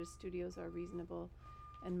studios are reasonable,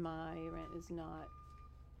 and my rent is not.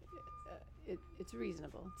 It's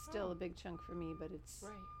reasonable. It's still a big chunk for me, but it's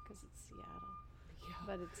Right. because it's Seattle. Yeah.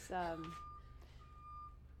 But it's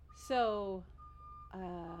so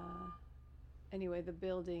anyway, the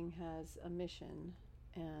building has a mission,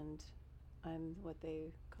 and I'm what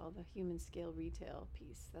they call the human scale retail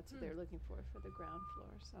piece. That's what they're looking for the ground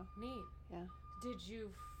floor. So Neat. yeah. Did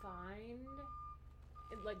you find,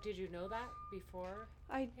 like, did you know that before?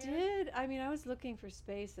 I did. I mean, I was looking for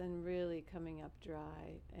space and really coming up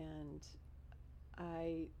dry, and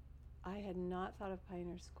I had not thought of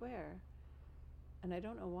Pioneer Square, and I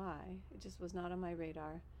don't know why. It just was not on my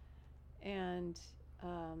radar. And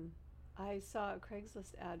I saw a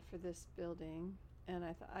Craigslist ad for this building, and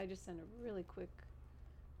I thought I just sent a really quick,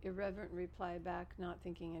 irreverent reply back, not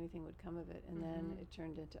thinking anything would come of it. And then it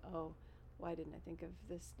turned into, oh, why didn't I think of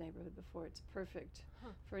this neighborhood before? It's perfect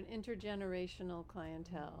for an intergenerational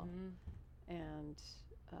clientele and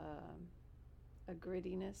a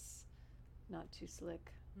grittiness, not too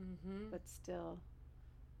slick, but still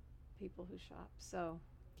people who shop. So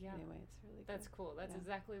anyway, it's really That's good. cool. That's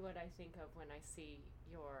exactly what I think of when I see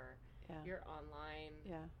your online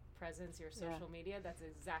presence, your social media. That's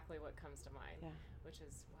exactly what comes to mind, which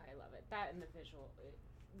is why I love it. That and the visual,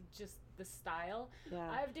 just the style.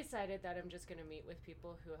 I've decided that I'm just going to meet with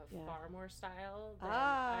people who have far more style than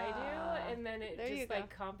I do, and then it just like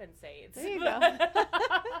compensates. There you go.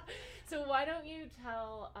 So why don't you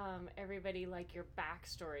tell everybody like your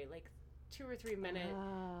backstory, like 2 or 3 minute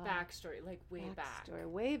backstory, like way back.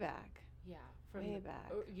 Yeah, from way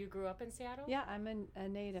back. You grew up in Seattle? Yeah, I'm a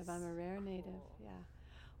native. I'm a rare native. Yeah.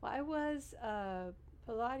 Well, I was a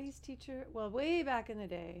Pilates teacher. Well, way back in the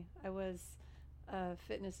day, I was a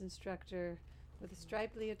fitness instructor with a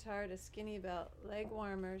striped leotard, a skinny belt, leg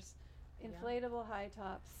warmers, inflatable high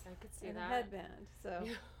tops, I could see and that. a headband. So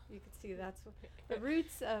you could see that's what, the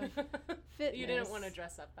roots of fitness. You didn't want to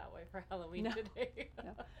dress up that way for Halloween today.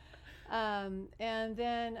 No. And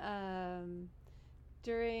then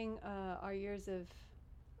during our years of,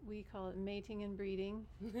 we call it mating and breeding,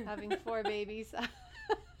 having 4 babies.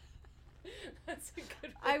 That's a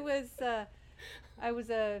good one. I was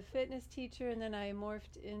a fitness teacher, and then I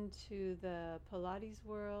morphed into the Pilates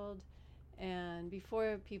world, and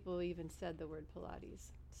before people even said the word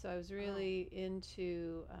Pilates. So I was really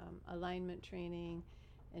into alignment training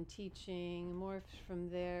and teaching, morphed from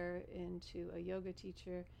there into a yoga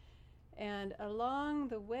teacher, and along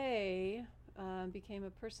the way became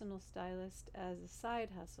a personal stylist as a side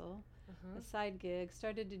hustle, a side gig,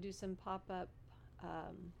 started to do some pop-up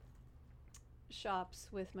shops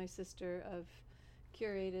with my sister of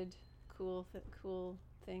curated cool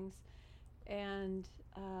things, and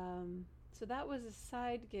so that was a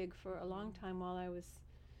side gig for a long time while I was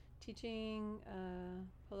teaching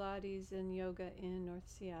Pilates and yoga in North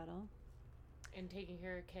Seattle, and taking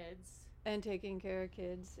care of kids, and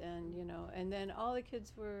and then all the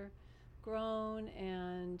kids were grown,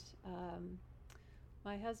 and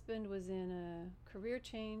my husband was in a career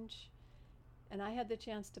change, and I had the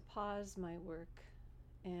chance to pause my work,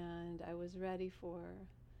 and I was ready for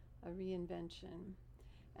a reinvention.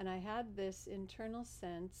 And I had this internal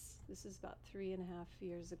sense, this is about 3.5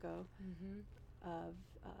 years ago, of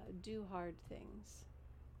do hard things.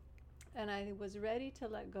 And I was ready to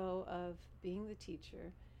let go of being the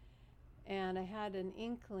teacher, and I had an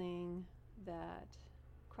inkling that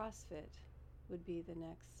CrossFit would be the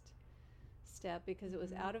next step, because it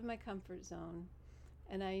was out of my comfort zone,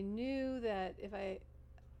 and I knew that if I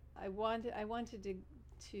wanted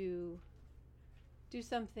to do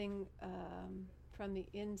something from the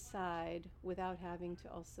inside without having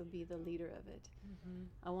to also be the leader of it.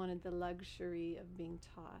 I wanted the luxury of being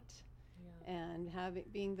taught and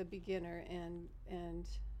being the beginner, and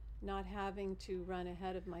not having to run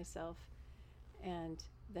ahead of myself and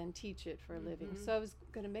then teach it for a living. So I was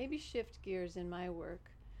going to maybe shift gears in my work,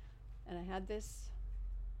 and I had this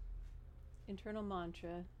internal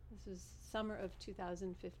mantra. This was summer of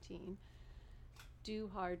 2015. Do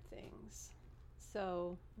hard things.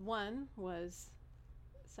 So one was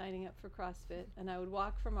signing up for CrossFit, and I would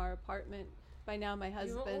walk from our apartment. By now my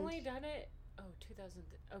husband... You've only done it, 2000,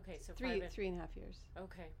 okay, so 3.5 years.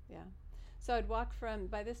 Okay. Yeah. So I'd walk from,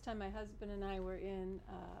 by this time my husband and I were in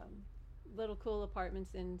little cool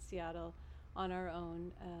apartments in Seattle on our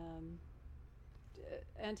own,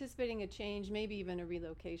 anticipating a change, maybe even a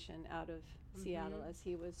relocation out of Seattle as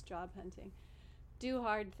he was job hunting. Do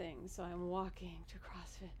hard things. So I'm walking to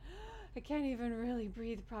CrossFit. I can't even really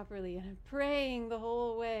breathe properly, and I'm praying the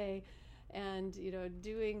whole way, and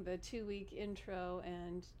doing the 2-week intro,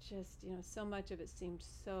 and just so much of it seemed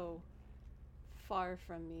so far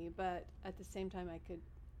from me, but at the same time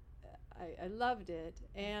I loved it,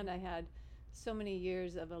 and I had so many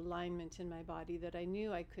years of alignment in my body that I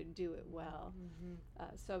knew I could do it well.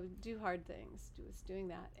 So do hard things, was doing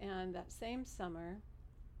that. And that same summer,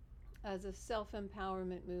 as a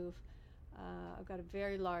self-empowerment move, I've got a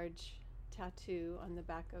very large tattoo on the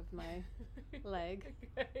back of my leg,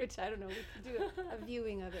 which I don't know, we could do a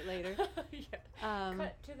viewing of it later.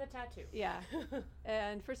 Cut to the tattoo. Yeah.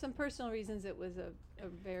 And for some personal reasons, it was a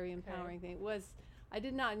very empowering thing. I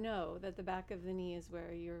did not know that the back of the knee is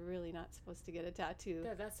where you're really not supposed to get a tattoo.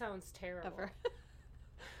 Yeah, that sounds terrible. Ever.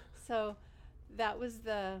 So that was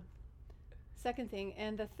the second thing.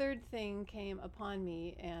 And the third thing came upon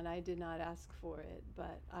me, and I did not ask for it,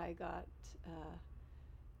 but I got,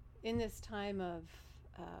 in this time of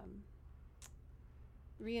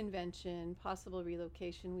reinvention, possible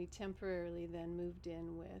relocation, we temporarily then moved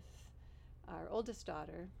in with our oldest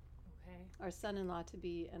daughter, our son-in-law to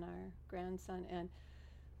be, and our grandson. And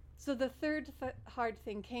so the third hard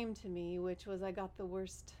thing came to me, which was I got the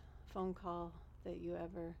worst phone call that you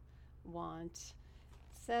ever want.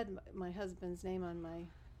 Said my husband's name on my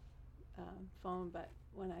phone, but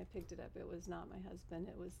when I picked it up, it was not my husband.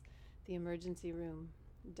 It was the emergency room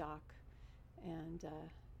doc, and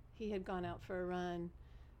he had gone out for a run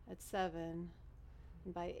at 7,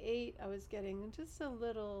 and by 8 I was getting just a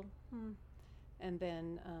little and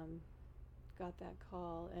then got that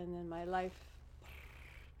call, and then my life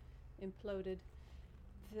imploded.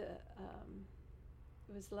 It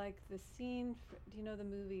was like the scene do you know the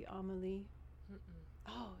movie Amelie?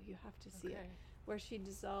 Oh, you have to see it, where she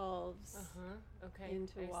dissolves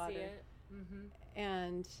into water. I see it.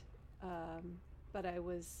 And but I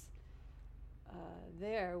was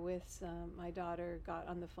there with my daughter, got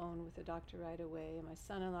on the phone with the doctor right away, and my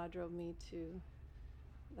son-in-law drove me to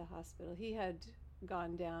the hospital. He had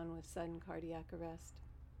gone down with sudden cardiac arrest,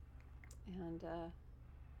 and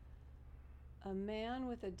a man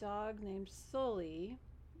with a dog named Sully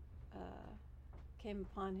came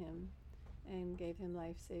upon him and gave him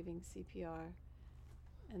life-saving CPR,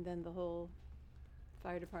 and then the whole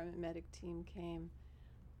fire department medic team came.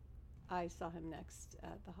 I saw him next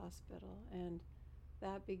at the hospital, and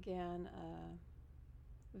that began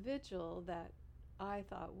a vigil that I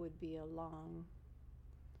thought would be a long-term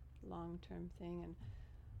thing, and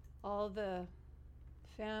all the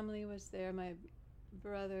family was there. My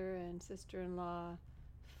brother and sister-in-law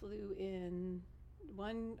flew in.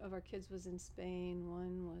 One of our kids was in Spain,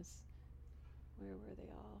 one was, where were they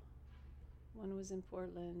all? One was in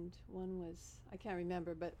Portland, one was, I can't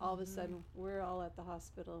remember, but all of a sudden we're all at the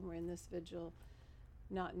hospital and we're in this vigil,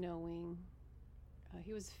 not knowing.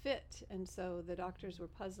 He was fit, and so the doctors were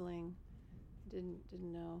puzzling, didn't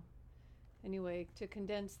know. Anyway, to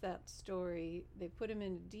condense that story, they put him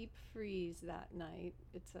in a deep freeze that night.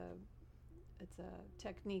 It's a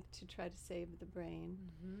technique to try to save the brain.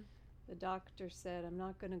 The doctor said, I'm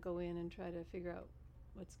not going to go in and try to figure out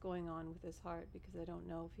what's going on with his heart because I don't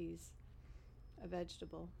know if he's a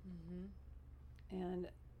vegetable. And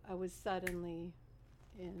I was suddenly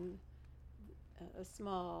in a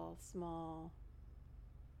small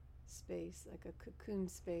space, like a cocoon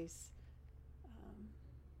space.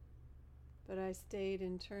 But I stayed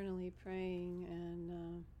internally praying,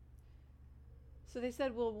 and so they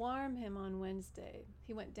said, we'll warm him on Wednesday.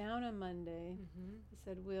 He went down on Monday. They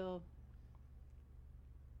said, we'll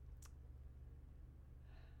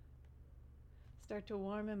start to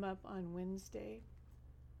warm him up on Wednesday,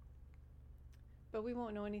 but we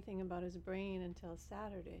won't know anything about his brain until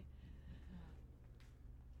Saturday.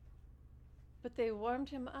 But they warmed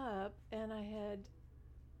him up, and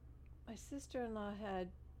my sister-in-law had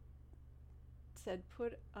said,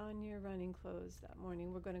 put on your running clothes that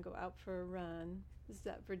morning. We're going to go out for a run. This is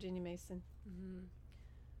at Virginia Mason.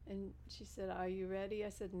 And she said, are you ready? I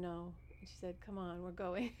said, no. And she said, come on, we're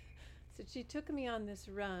going. So she took me on this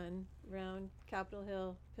run around Capitol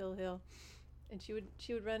Hill, Pill Hill, and she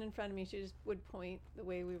would run in front of me. She just would point the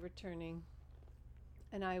way we were turning.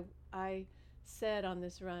 And I said on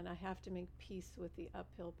this run, I have to make peace with the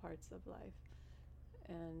uphill parts of life.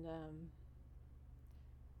 And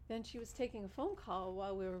then she was taking a phone call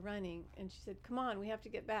while we were running, and she said, come on, we have to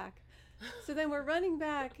get back. So then we're running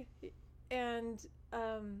back, and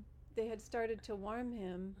they had started to warm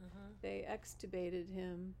him. They extubated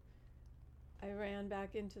him. I ran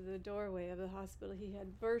back into the doorway of the hospital. He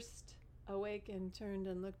had burst awake and turned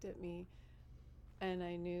and looked at me, and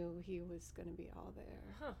I knew he was going to be all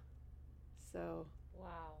there. So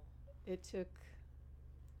wow, it took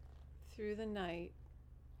through the night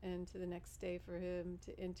and to the next day for him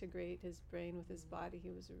to integrate his brain with his body.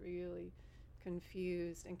 He was really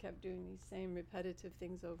confused and kept doing these same repetitive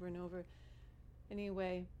things over and over.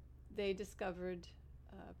 Anyway, they discovered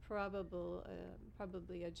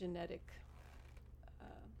probably a genetic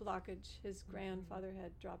blockage. His grandfather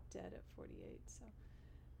had dropped dead at 48, so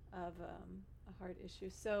of a heart issue.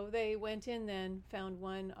 So they went in then, found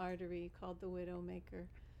one artery called the Widowmaker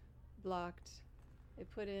blocked. They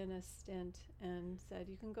put in a stent and said,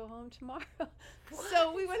 "You can go home tomorrow."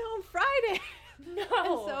 So we went home Friday. No.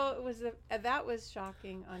 And so it was that was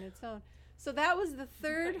shocking on its own. So that was the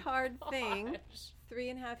third hard thing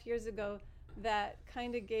 3.5 years ago that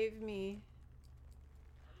kind of gave me.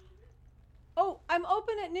 Oh, I'm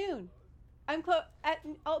open at noon.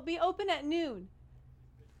 I'll be open at noon.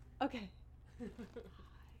 Okay. Okay.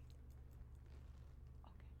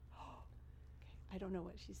 I don't know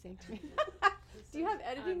what she's saying to me. Do you have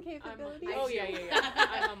editing capabilities? Yeah.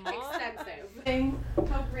 I'm a mom. Extensive.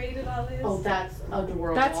 How great it all is. Oh, that's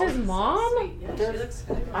adorable. That's his mom? So yeah, she looks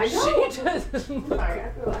good. I know. She does. Sorry.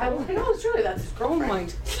 I know, truly, that's his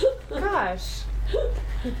girlfriend. Oh my gosh.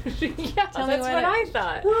 Yeah, Tell me that's what I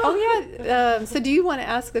thought. Oh yeah. So do you want to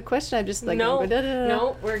ask a question? I'm just like No,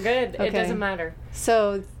 we're good. Okay. It doesn't matter.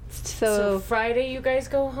 So Friday you guys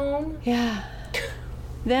go home? Yeah.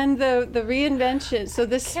 Then the reinvention. So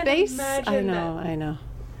this space. I know.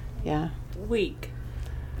 Yeah. Week.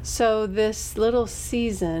 So this little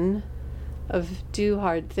season of do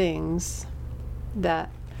hard things,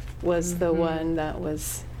 that was the one that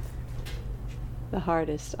was the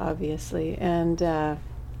hardest, obviously. And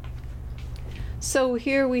so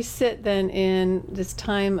here we sit then in this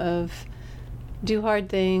time of do hard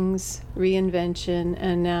things, reinvention,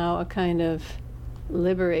 and now a kind of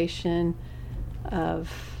liberation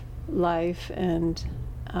of life and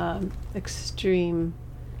extreme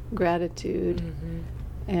gratitude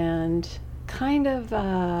and kind of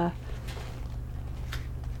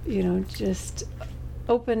just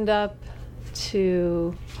opened up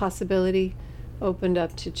to possibility, opened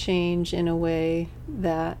up to change in a way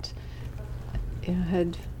that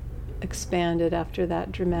had expanded after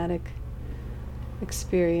that dramatic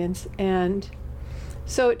experience. And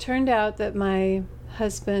so it turned out that my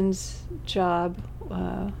husband's job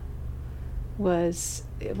was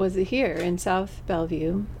here in South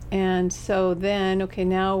Bellevue. And so then, okay,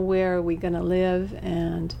 now where are we going to live?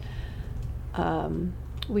 And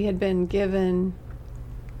we had been given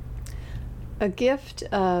a gift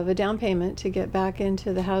of a down payment to get back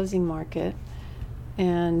into the housing market.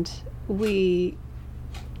 And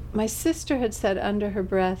my sister had said under her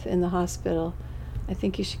breath in the hospital, "I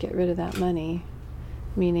think you should get rid of that money,"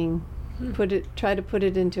 meaning try to put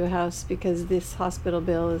it into a house because this hospital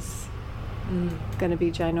bill is going to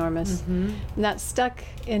be ginormous. And that stuck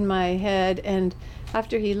in my head. And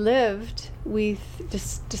after he lived, we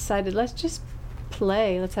just decided, let's just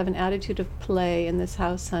play. Let's have an attitude of play in this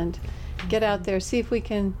house hunt. Get out there, see if we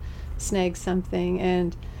can snag something.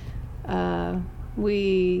 And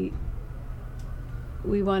we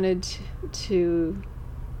wanted to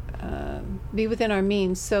be within our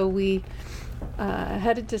means, so we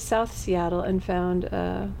headed to South Seattle and found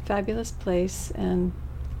a fabulous place and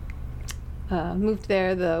moved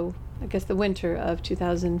there the winter of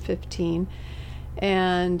 2015,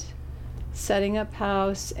 and setting up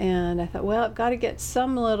house. And I thought, well, I've got to get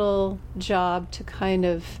some little job to kind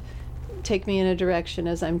of take me in a direction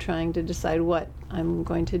as I'm trying to decide what I'm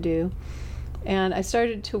going to do. And I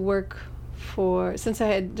started to work since I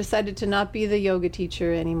had decided to not be the yoga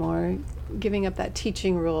teacher anymore, giving up that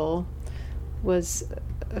teaching role was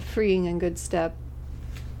a freeing and good step.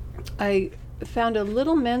 I found a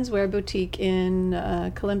little menswear boutique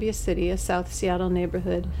in Columbia City, a South Seattle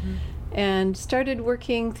neighborhood, and started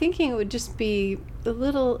working, thinking it would just be a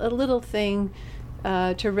little thing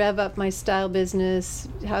to rev up my style business,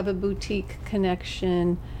 have a boutique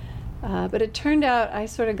connection. But it turned out I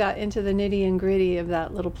sort of got into the nitty and gritty of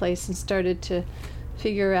that little place and started to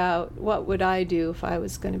figure out what would I do if I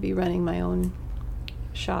was going to be running my own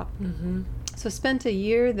shop. So spent a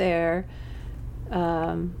year there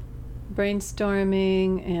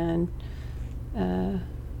brainstorming and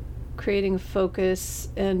creating a focus.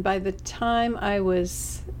 And by the time I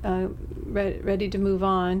was ready to move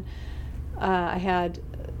on, I had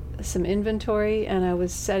some inventory, and I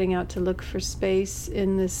was setting out to look for space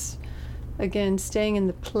in this, again, staying in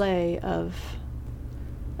the play of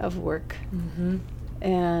work.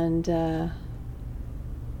 And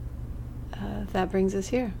that brings us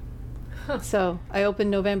here. So I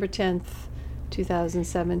opened November 10th,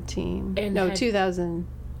 2017. And no, 2000.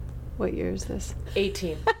 What year is this?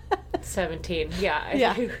 18. 17. Yeah.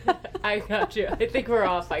 Yeah. I got you. I think we're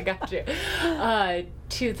off. I got you.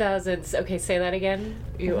 2000s. Okay, say that again.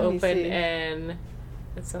 You opened and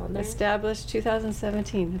it's on there. Established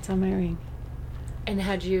 2017. It's on my ring. And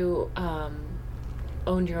had you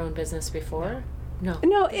owned your own business before? No.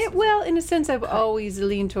 No. Well, in a sense, I've always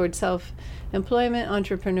leaned towards self-employment,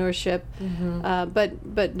 entrepreneurship,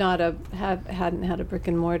 but not hadn't had a brick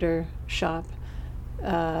and mortar shop.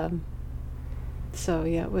 So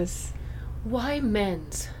yeah, it was. Why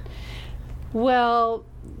men's? Well,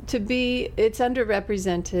 it's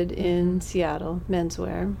underrepresented in Seattle,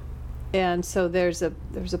 menswear, and so there's a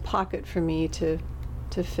pocket for me to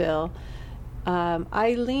fill.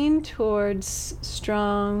 I lean towards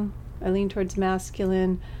strong. I lean towards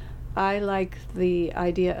masculine. I like the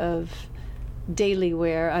idea of daily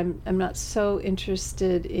wear. I'm not so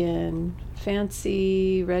interested in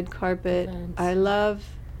fancy red carpet. I love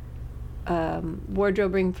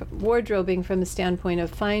wardrobing from the standpoint of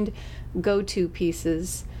find go-to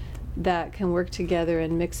pieces that can work together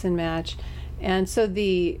and mix and match. And so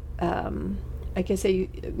I can say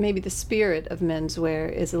maybe the spirit of menswear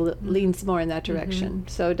is leans more in that direction.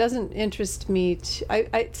 So it doesn't interest me.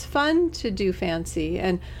 It's fun to do fancy,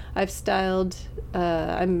 and I've styled.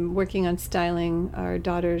 I'm working on styling our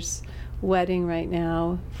daughter's wedding right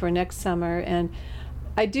now for next summer, and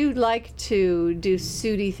I do like to do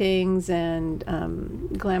suity things and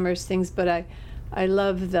glamorous things, but I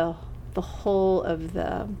love the whole of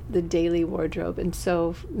the daily wardrobe, and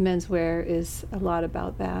so menswear is a lot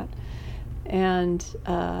about that. And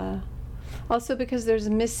also because there's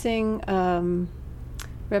missing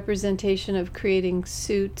representation of creating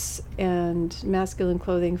suits and masculine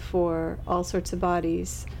clothing for all sorts of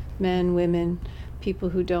bodies, men, women, people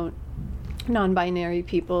who don't, non-binary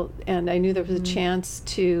people. And I knew there was a chance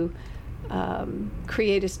to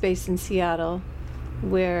create a space in Seattle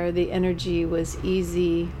where the energy was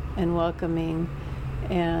easy and welcoming,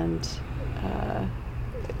 and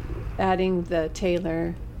adding the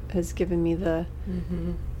tailor has given me the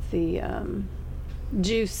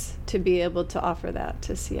juice to be able to offer that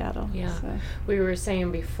to Seattle. Yeah, so. We were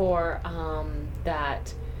saying before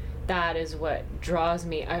that is what draws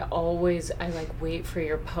me. I like wait for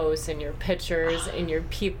your posts and your pictures and your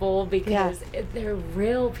people, because they're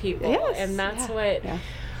real people, and that's what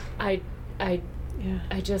I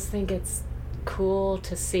just think it's cool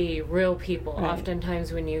to see real people. Right.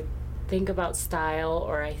 Oftentimes when you think about style,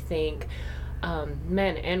 or I think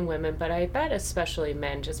men and women, but I bet especially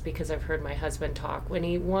men, just because I've heard my husband talk, when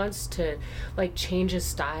he wants to like change his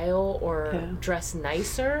style or dress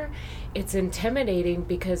nicer, it's intimidating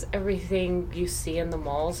because everything you see in the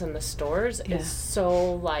malls and the stores is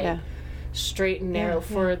so like straight and narrow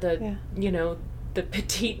for the the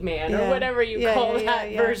petite man or whatever you call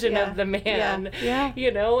that version of the man,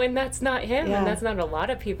 you know, and that's not him, and that's not a lot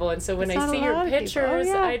of people. And so when I see your pictures,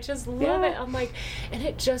 I just love it. I'm like, and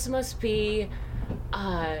it just must be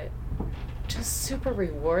just super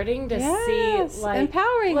rewarding to see, like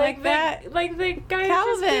empowering, like that, like the guy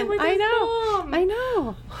Calvin. With his mom.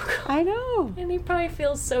 I know, and he probably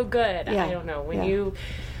feels so good. I don't know, when you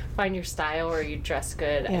find your style or you dress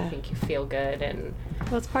good, I think you feel good. And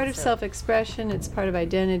well, it's part of self-expression, it's part of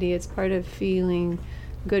identity, it's part of feeling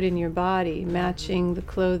good in your body, matching the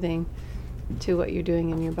clothing to what you're doing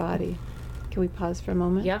in your body. Can we pause for a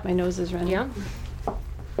moment? Yeah. My nose is running. Yeah.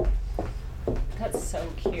 That's so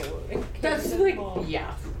cute. That's like,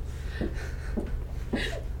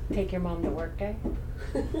 Take your mom to work day?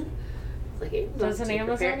 Like, doesn't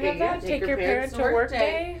Amazon have that? Take your parents to work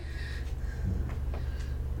day?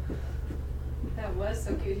 That was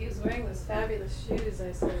so cute. He was wearing those fabulous shoes,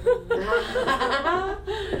 I said.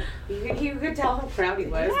 You could tell how proud he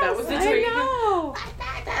was. Yes, that was the dream.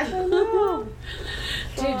 I know.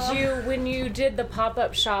 Did you, when you did the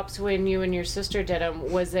pop-up shops, when you and your sister did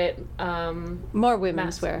them, was it more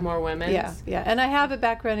women's wear? More women's? Yeah. And I have a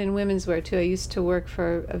background in women's wear too. I used to work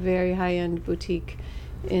for a very high-end boutique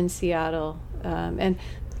in Seattle, and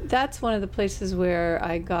that's one of the places where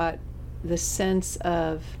I got the sense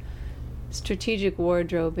of strategic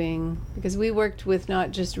wardrobing, because we worked with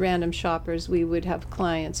not just random shoppers. We would have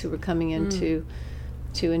clients who were coming in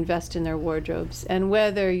to invest in their wardrobes, and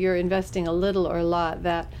whether you're investing a little or a lot,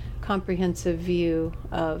 that comprehensive view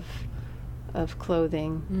of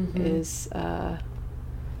clothing is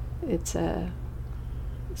it's a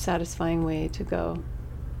satisfying way to go.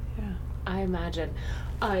 I imagine.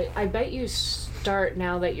 I bet you start,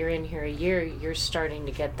 now that you're in here a year, you're starting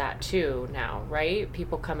to get that too now, right?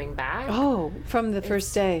 People coming back. Oh, from the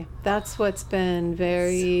first day. That's what's been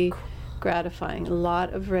very gratifying. A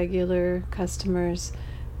lot of regular customers,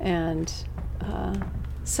 and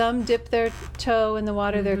some dip their toe in the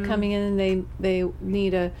water. They're coming in and they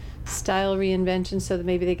need a style reinvention, so that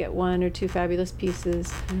maybe they get 1 or 2 fabulous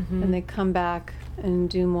pieces, and they come back and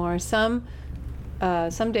do more. Some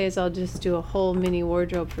days I'll just do a whole mini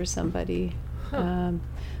wardrobe for somebody.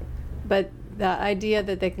 But the idea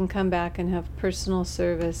that they can come back and have personal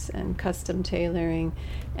service and custom tailoring,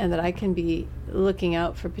 and that I can be looking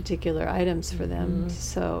out for particular items for them.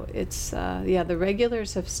 So it's, the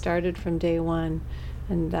regulars have started from day one,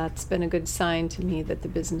 and that's been a good sign to me that the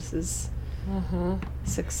business is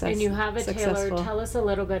successful. And you have a tailor. Tell us a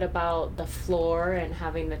little bit about the floor and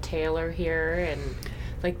having the tailor here and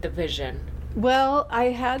like the vision. Well, I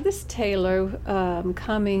had this tailor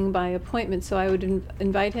coming by appointment, so I would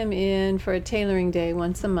invite him in for a tailoring day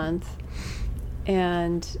once a month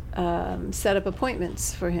and set up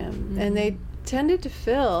appointments for him. And they tended to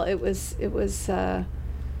fill. It was a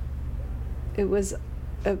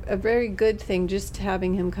very good thing just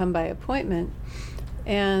having him come by appointment.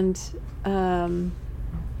 And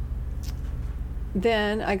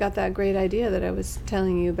then I got that great idea that I was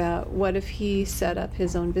telling you about. What if he set up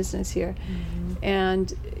his own business here?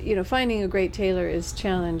 And finding a great tailor is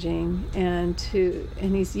challenging, and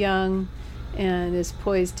he's young and is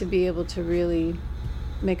poised to be able to really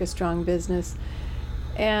make a strong business.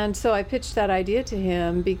 And so I pitched that idea to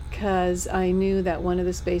him because I knew that one of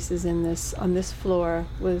the spaces on this floor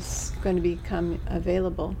was going to become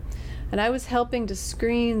available. And I was helping to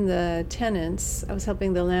screen the tenants. I was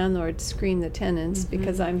helping the landlord screen the tenants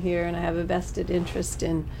because I'm here and I have a vested interest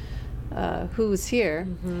in who's here.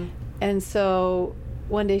 And so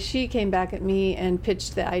one day she came back at me and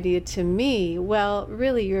pitched the idea to me. Well,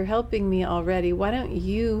 really, you're helping me already. Why don't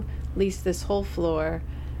you lease this whole floor,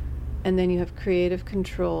 and then you have creative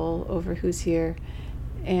control over who's here?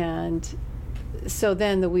 And so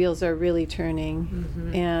then the wheels are really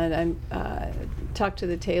turning. And I'm talked to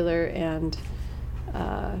the tailor, and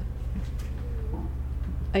I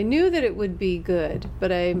knew that it would be good,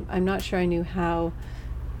 but I'm not sure I knew how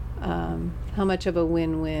much of a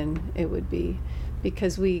win-win it would be,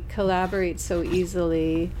 because we collaborate so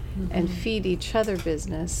easily and feed each other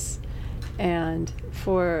business. And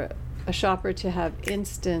for a shopper to have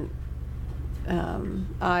instant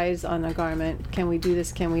eyes on a garment, can we do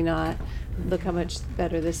this, can we not, look how much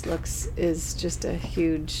better this looks, is just a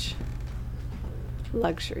huge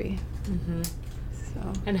luxury.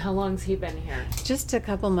 So. And how long's he been here? Just a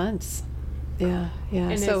couple months. Yeah.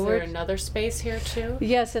 And so is there another space here too?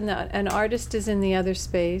 Yes, and an artist is in the other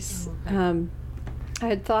space. I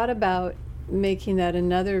had thought about making that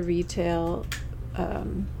another retail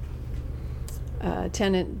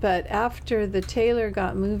tenant, but after the tailor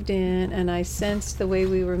got moved in and I sensed the way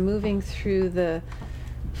we were moving through the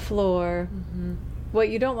floor, what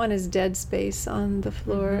you don't want is dead space on the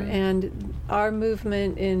floor. And our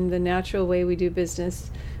movement in the natural way we do business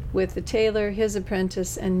with the tailor, his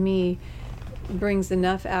apprentice, and me brings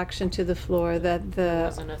enough action to the floor that there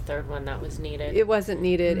wasn't a third one that was needed. It wasn't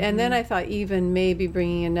needed. And then I thought even maybe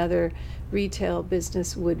bringing another retail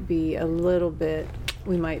business would be a little bit,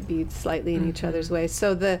 we might be slightly in each other's way.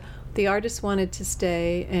 So the artist wanted to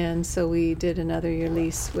stay, and so we did another year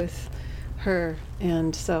lease with her.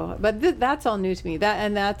 And so, but that's all new to me.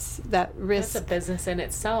 That's risk. That's a business in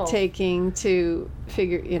itself. Taking to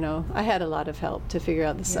figure, I had a lot of help to figure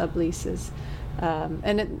out the subleases.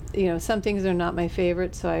 And some things are not my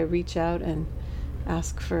favorite, so I reach out and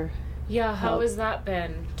ask for how help. has that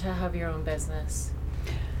been to have your own business?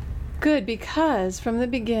 Good, because from the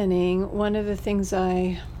beginning, one of the things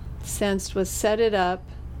I sensed was set it up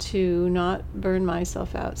to not burn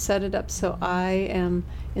myself out. Set it up so I am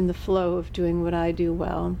in the flow of doing what I do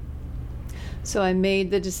well. So I made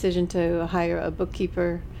the decision to hire a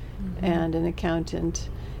bookkeeper and an accountant,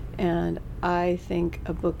 and I think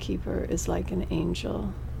a bookkeeper is like an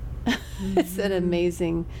angel. It's an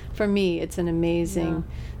amazing, for me, it's an amazing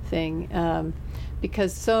thing,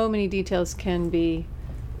 because so many details can be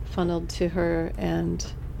funneled to her and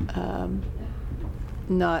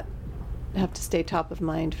not have to stay top of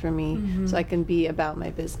mind for me, so I can be about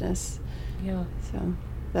my business. So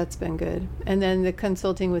that's been good. And then the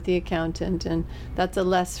consulting with the accountant, and that's a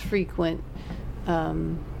less frequent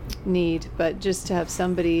need, but just to have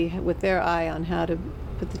somebody with their eye on how to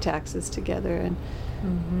put the taxes together. And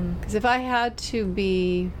because if I had to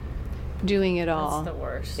be doing it all, that's the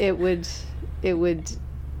worst. It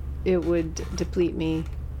would deplete me.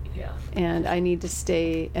 And I need to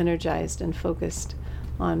stay energized and focused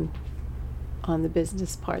on the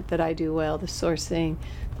business part that I do well: the sourcing,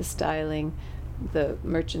 the styling, the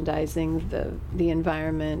merchandising, the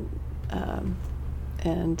environment,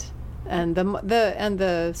 and and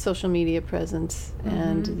the social media presence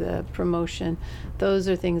and the promotion. Those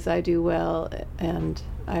are things I do well, and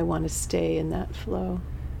I want to stay in that flow.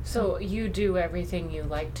 So you do everything you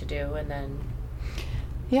like to do, and then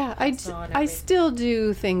I still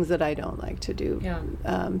do things that I don't like to do.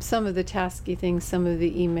 Some of the tasky things, some of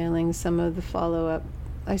the emailing, some of the follow-up,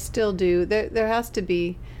 I still do. There has to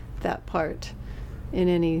be that part in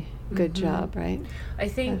any good job, right? I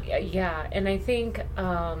think, and I think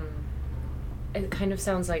it kind of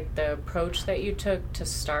sounds like the approach that you took to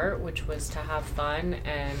start, which was to have fun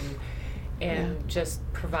and just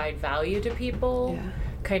provide value to people,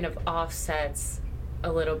 kind of offsets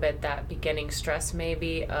a little bit that beginning stress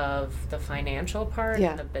maybe of the financial part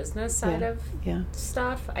and the business side of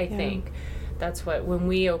stuff. I think that's what, when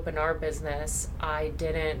we opened our business, I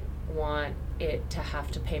didn't want it to have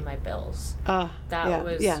to pay my bills. That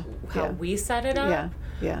was how we set it up,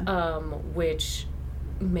 which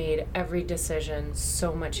made every decision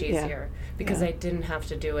so much easier because I didn't have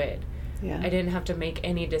to do it. I didn't have to make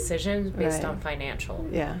any decisions based on financial,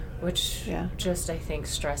 which just, I think,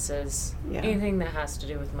 stresses anything that has to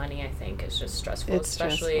do with money. I think is just stressful,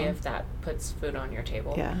 especially if that puts food on your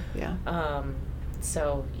table.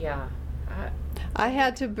 So I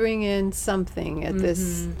had to bring in something at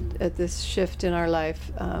this shift in our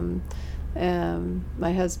life.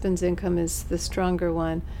 My husband's income is the stronger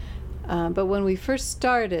one, but when I first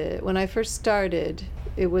started,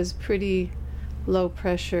 it was pretty low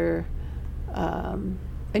pressure.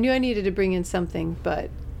 I knew I needed to bring in something, but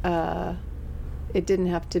it didn't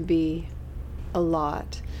have to be a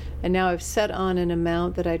lot. And now I've set on an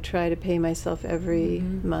amount that I try to pay myself every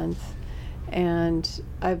month, and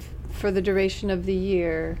for the duration of the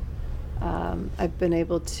year, I've been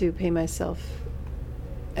able to pay myself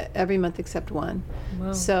every month except one.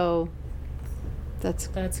 Wow. So that's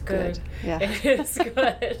good. Yeah. It is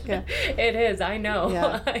good. It is. I know.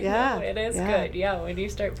 I know it is good. Yeah. When you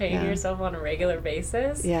start paying yourself on a regular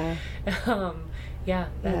basis. That's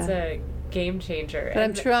a game changer. But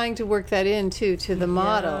I'm trying to work that in too to the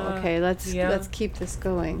model. Okay, let's keep this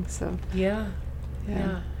going. So.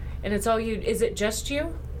 And it's all you. Is it just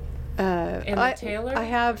you? And the tailor? I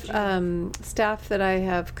have staff that I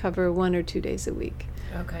have cover 1 or 2 days a week.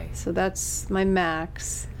 Okay. So that's my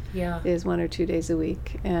max. Is 1 or 2 days a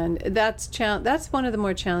week, and that's one of the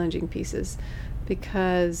more challenging pieces,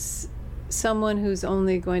 because someone who's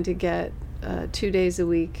only going to get 2 days a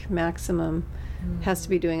week maximum has to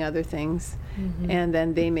be doing other things, and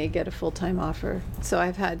then they may get a full-time offer. So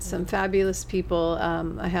I've had some fabulous people.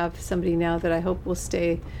 I have somebody now that I hope will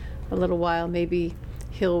stay a little while. Maybe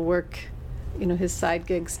he'll work, his side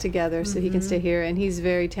gigs together so he can stay here, and he's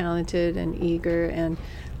very talented and eager and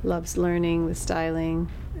loves learning the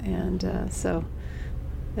styling. And so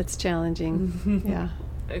it's challenging.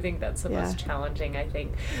 I think that's the most challenging, I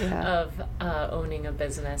think, of owning a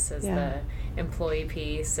business is the employee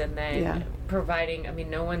piece, and then providing,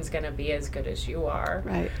 no one's going to be as good as you are.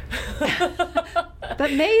 Right.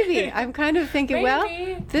 But maybe. I'm kind of thinking,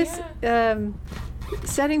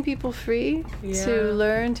 setting people free to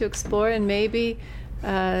learn, to explore, and maybe...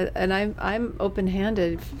 and I'm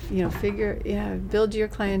open-handed, build your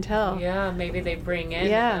clientele. Maybe they bring in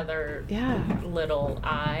another little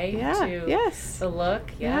eye to the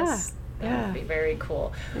look. That would be very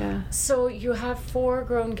cool. So you have 4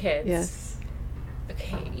 grown kids. Yes.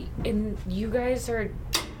 Okay, and you guys are.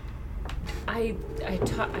 I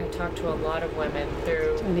talk to a lot of women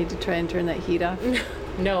through. Do I need to try and turn that heat off?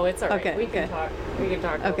 No, it's all right. Okay, we can talk. We can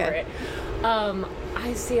talk over it.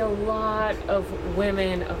 I see a lot of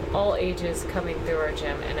women of all ages coming through our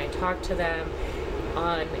gym, and I talk to them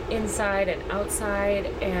on inside and outside,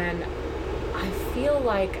 and I feel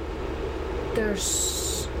like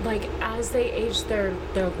as they age, they're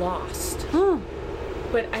lost.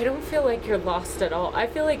 But I don't feel like you're lost at all. I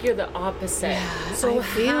feel like you're the opposite. Yeah, so I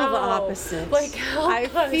feel the opposite. Help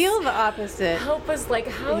us. I feel the opposite. Help us.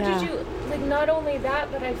 How did you, not only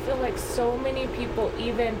that, but I feel like so many people,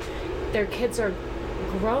 even their kids are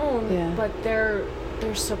grown, but they're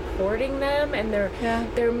supporting them, and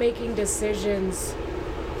they're making decisions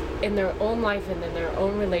in their own life and in their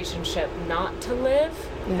own relationship not to live.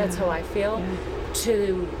 That's how I feel.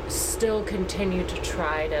 To still continue to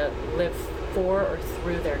try to live for or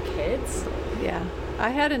through their kids. I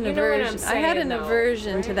had an aversion. I had an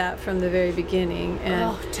aversion to that from the very beginning.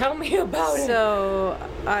 And tell me about it. So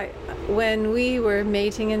when we were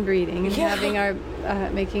mating and breeding and having our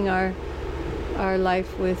making our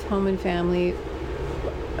life with home and family,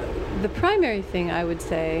 the primary thing I would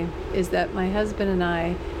say is that my husband and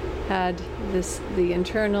I had the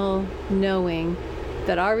internal knowing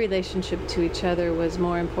that our relationship to each other was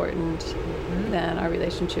more important than our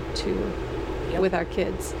relationship with our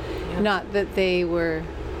kids. Not that they were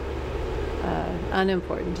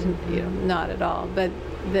unimportant, not at all, but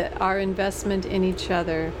that our investment in each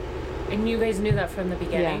other. And you guys knew that from the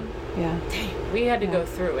beginning? Yeah. Dang, we had to go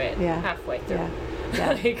through it halfway through.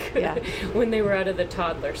 Yeah. When they were out of the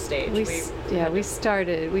toddler stage. We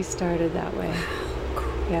started that way.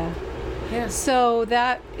 Cool. Yeah. So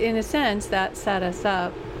that, in a sense, that set us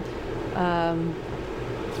up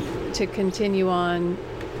to continue on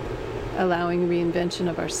allowing reinvention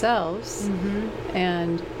of ourselves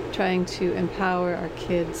and trying to empower our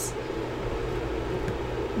kids,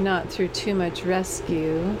 not through too much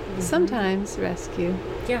rescue, sometimes rescue,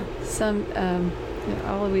 some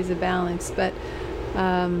always a balance, but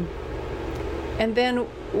and then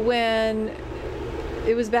when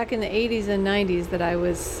it was back in the 80s and 90s that I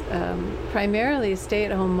was primarily a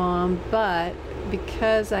stay-at-home mom, but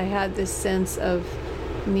because I had this sense of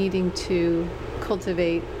needing to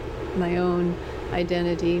cultivate my own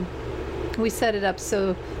identity, we set it up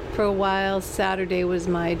so for a while Saturday was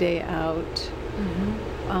my day out.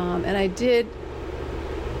 And I did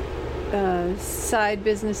side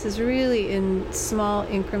businesses really in small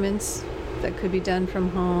increments that could be done from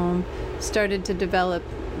home. Started to develop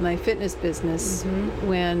my fitness business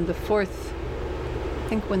when the fourth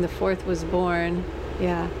was born.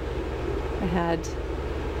 I had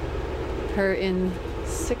her in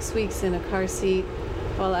 6 weeks in a car seat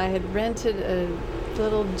while I had rented a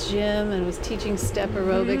little gym and was teaching step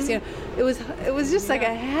aerobics. It was just like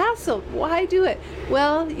a hassle. Why do it?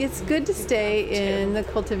 Well, it's good to stay in the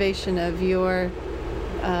cultivation of your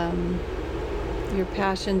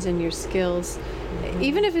passions and your skills,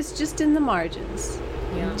 even if it's just in the margins.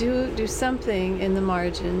 Do something in the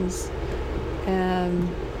margins.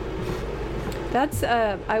 That's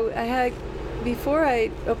I had, before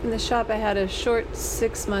I opened the shop, I had a short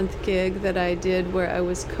 6-month gig that I did where I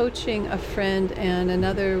was coaching a friend and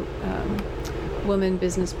another woman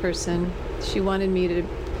business person. She wanted me to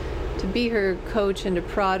be her coach and to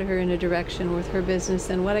prod her in a direction with her business.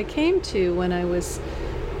 And what I came to when I was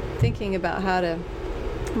thinking about how to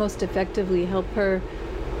most effectively help her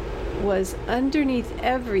was underneath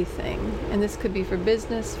everything, and this could be for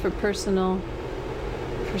business, for personal,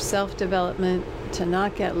 for self-development, to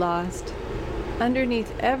not get lost.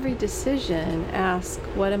 Underneath every decision, ask,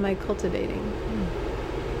 what am I cultivating?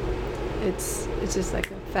 It's just like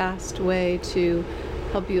a fast way to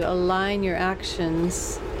help you align your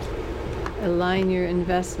actions, align your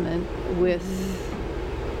investment with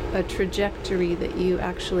a trajectory that you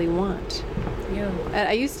actually want.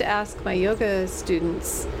 I used to ask my yoga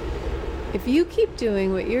students, if you keep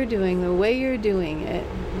doing what you're doing the way you're doing it,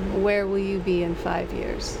 where will you be in 5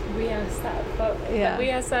 years? We asked that. We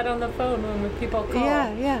asked that on the phone when people call.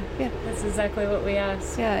 Yeah. That's exactly what we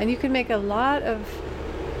asked. Yeah, and you can make a lot of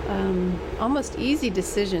almost easy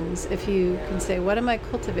decisions if you can say, what am I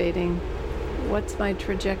cultivating? What's my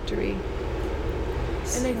trajectory?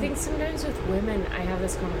 And I think sometimes with women, I have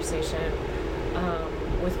this conversation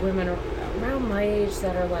with women around my age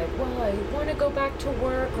that are like, well, I want to go back to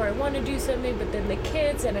work or I want to do something, but then the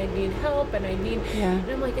kids and I need help and I need, and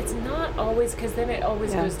I'm like, it's not always, because then it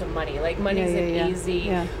always goes to money. Like money's an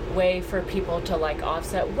easy way for people to like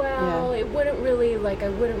offset. Well, it wouldn't really, like, I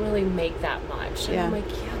wouldn't really make that much. And I'm like,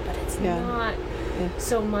 but it's not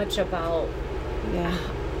so much about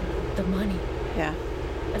the money.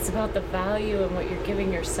 It's about the value and what you're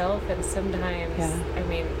giving yourself. And sometimes, I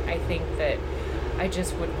mean, I think that I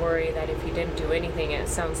just would worry that if you didn't do anything, it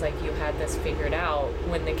sounds like you had this figured out.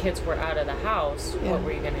 When the kids were out of the house, what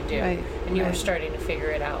were you going to do? And you were starting to figure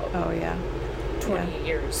it out. 20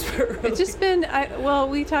 years. It's just been,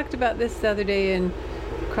 we talked about this the other day in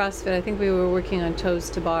CrossFit. I think we were working on toes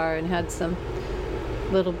to bar and had some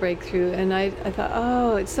little breakthrough. And I thought,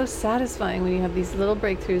 oh, it's so satisfying when you have these little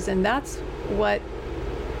breakthroughs. And that's what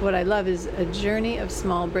I love, is a journey of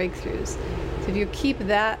small breakthroughs. So if you keep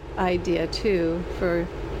that idea too for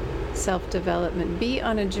self-development, be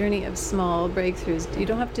on a journey of small breakthroughs. You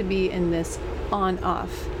don't have to be in this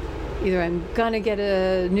on-off. Either I'm gonna get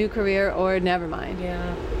a new career or never mind.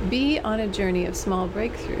 Be on a journey of small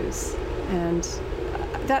breakthroughs. And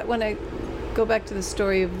that, when I go back to the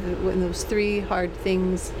story of when those 3 hard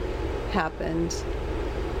things happened,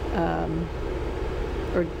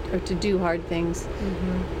 or to do hard things,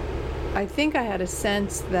 I think I had a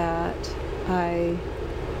sense that I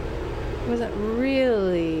wasn't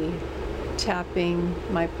really tapping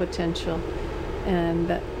my potential, and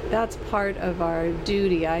that's part of our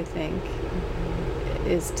duty, I think,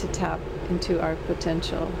 is to tap into our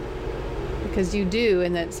potential. because you do,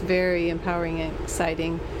 and that's very empowering and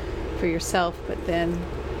exciting for yourself, but then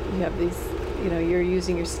you have these, you're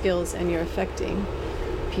using your skills and you're affecting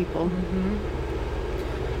people.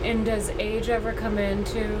 And does age ever come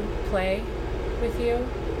into play with you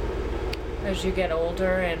as you get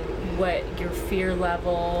older, and what your fear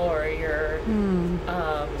level or your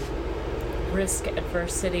risk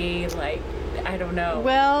adversity, like, I don't know.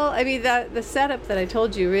 Well, I mean, the setup that I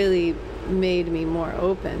told you really made me more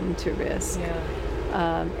open to risk.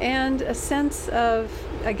 Yeah. And a sense of,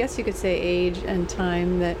 I guess you could say, age and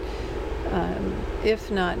time that, if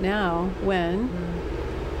not now, when?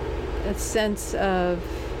 A sense of,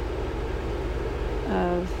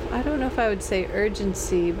 I don't know if I would say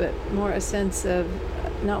urgency, but more a sense of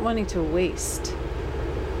not wanting to waste.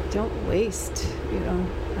 Don't waste,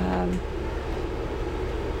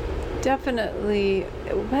 definitely,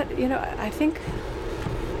 but I think,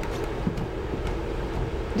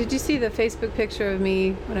 did you see the Facebook picture of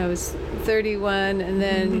me when I was 31 and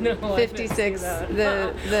then 56?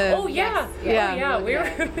 Oh yeah, yeah. We were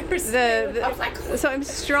I was like, so I'm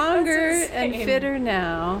stronger and fitter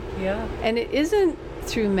now. Yeah. And it isn't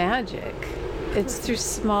through magic. It's through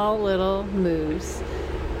small little moves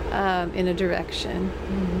in a direction.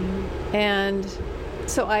 And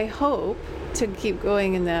so I hope to keep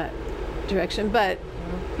going in that direction, but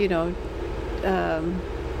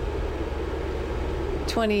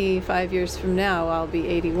 25 years from now I'll be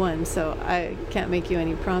 81, so I can't make you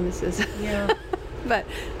any promises. Yeah. but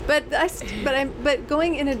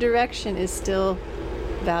going in a direction is still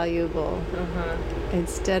valuable.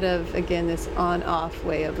 Instead of, again, this on-off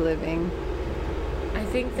way of living. I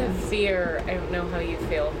think the fear, I don't know how you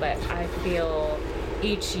feel, but I feel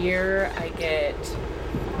each year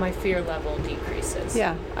my fear level decreases.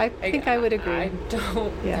 Yeah, I think I would agree.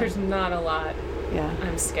 There's not a lot Yeah.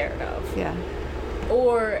 I'm scared of. Yeah.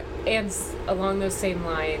 And along those same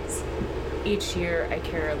lines, each year I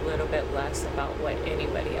care a little bit less about what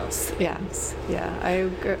anybody else thinks. Yeah, I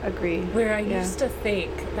agree. Where I used to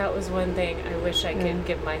think, that was one thing I wish I could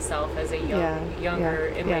give myself as a younger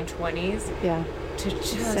in my 20s. Yeah. To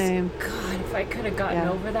just, Same. God, if I could have gotten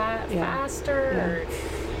over that faster, or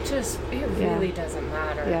just, it really doesn't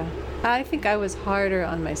matter. Yeah. I think I was harder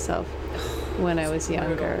on myself when I was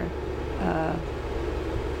younger.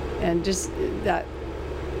 And just that,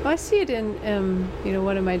 I see it in,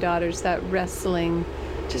 one of my daughters, that wrestling,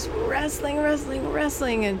 just wrestling,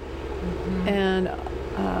 and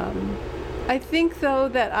I think though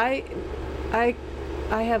that I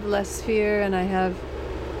have less fear and I have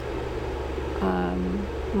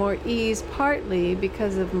more ease, partly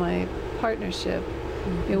because of my partnership.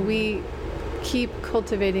 We keep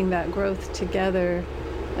cultivating that growth together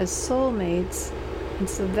as soulmates, and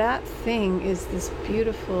so that thing is this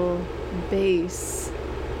beautiful base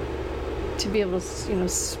to be able to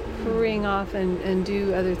spring off and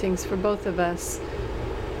do other things for both of us.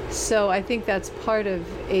 So I think that's part of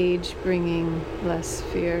age bringing less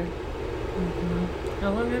fear.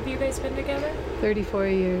 How long have you guys been together? 34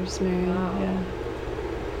 years, Marion. Wow. Yeah.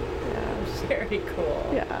 Very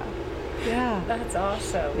cool. Yeah. That's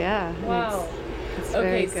awesome. Yeah. Wow. It's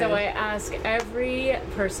okay, very so good. I ask every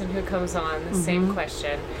person who comes on the same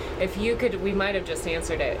question. If you could, we might have just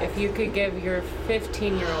answered it. If you could give your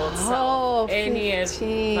 15-year-old self any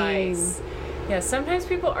advice. Yeah, sometimes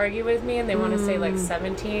people argue with me and they want to say like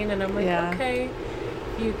 17, and I'm like, okay.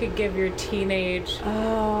 If you could give your teenage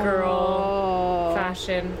girl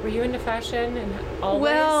fashion. Were you into fashion and always?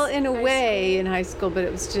 Well, in a way in high school, but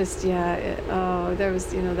it was just, there was,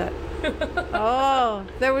 that.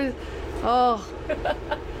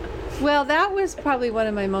 Well, that was probably one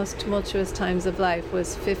of my most tumultuous times of life,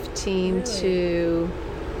 was 15 to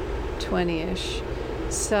 20-ish.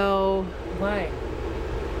 So. Why?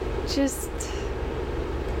 Just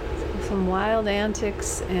some wild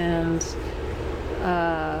antics, and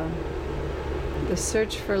the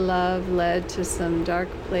search for love led to some dark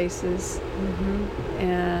places.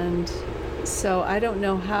 And so I don't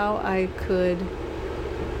know how I could,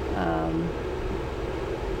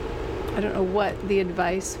 I don't know what the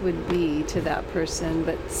advice would be to that person,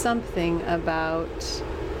 but something about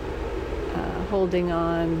holding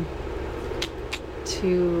on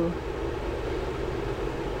to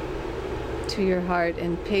your heart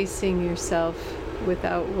and pacing yourself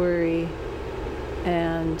without worry,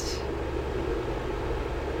 and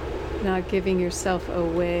not giving yourself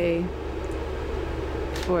away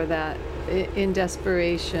for that, in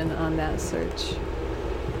desperation on that search.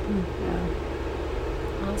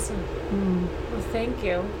 Awesome. Well, thank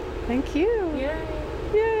you. Thank you. Yay.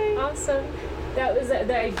 Yay. Awesome. That was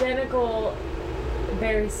the identical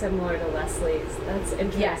very similar to Leslie's. That's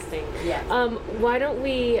interesting. Yes. Why don't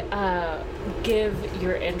we give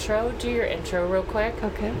your intro? Do your intro real quick.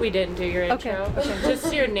 Okay. We didn't do your intro. Okay.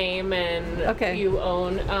 Just your name and you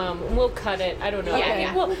own. We'll cut it. I don't know.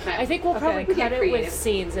 Yeah, I think we'll probably cut it with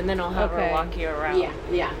scenes, and then I'll have her walk you around.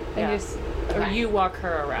 Yeah. And or you walk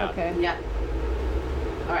her around. Okay. Yeah.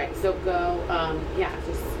 All right. So go.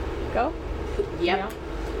 Just go. Yep. Yeah.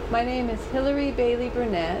 My name is Hillary Bailey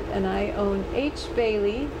Burnett, and I own H.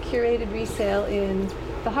 Bailey Curated Resale in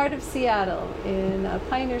the heart of Seattle, in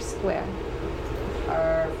Pioneer Square.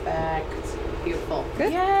 Perfect. Beautiful.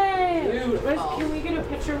 Good. Yay! Beautiful. Can we get a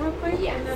picture real quick? Yes. And then